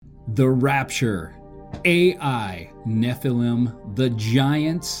the rapture, AI, Nephilim, the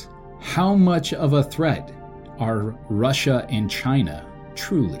giants. How much of a threat are Russia and China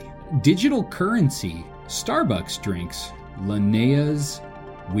truly? Digital currency, Starbucks drinks, Linnea's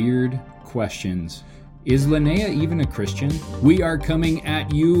weird questions. Is Linnea even a Christian? We are coming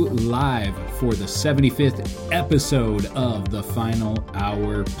at you live for the 75th episode of the Final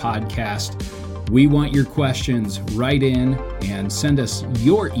Hour podcast. We want your questions. Write in and send us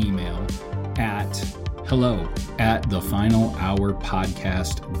your email at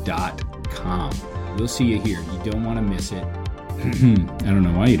hello@thefinalhourpodcast.com. We'll see you here. You don't want to miss it. I don't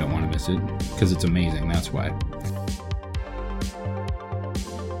know why you don't want to miss it, because it's amazing. That's why.